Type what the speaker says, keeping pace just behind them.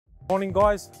Morning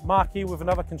guys, Mark here with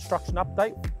another construction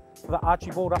update for the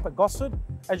Archibald up at Gosford.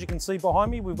 As you can see behind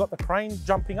me, we've got the crane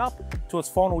jumping up to its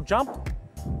final jump.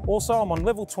 Also, I'm on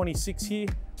level 26 here,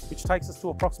 which takes us to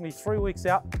approximately 3 weeks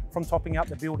out from topping out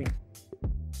the building.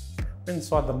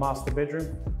 Inside the master bedroom,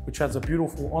 which has a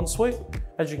beautiful ensuite.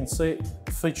 As you can see,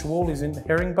 the feature wall is in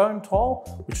herringbone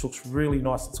tile, which looks really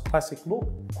nice. It's a classic look.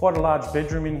 Quite a large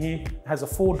bedroom in here. It has a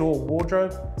 4-door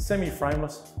wardrobe,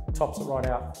 semi-frameless, tops it right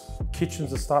out.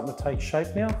 Kitchens are starting to take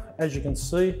shape now. As you can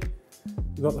see,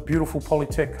 you've got the beautiful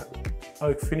Polytech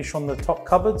oak finish on the top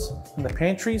cupboards and the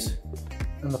pantries,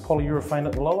 and the polyurethane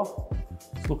at the lower.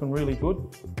 It's looking really good.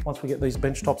 Once we get these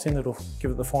bench tops in, it'll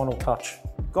give it the final touch.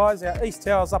 Guys, our east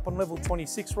tower's up on level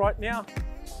 26 right now.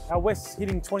 Our west's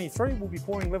hitting 23. We'll be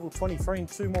pouring level 23 in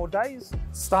 2 more days.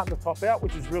 Starting to top out,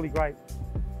 which is really great.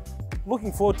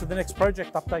 Looking forward to the next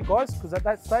project update, guys, because at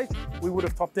that stage, we would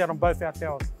have topped out on both our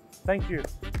towers. Thank you.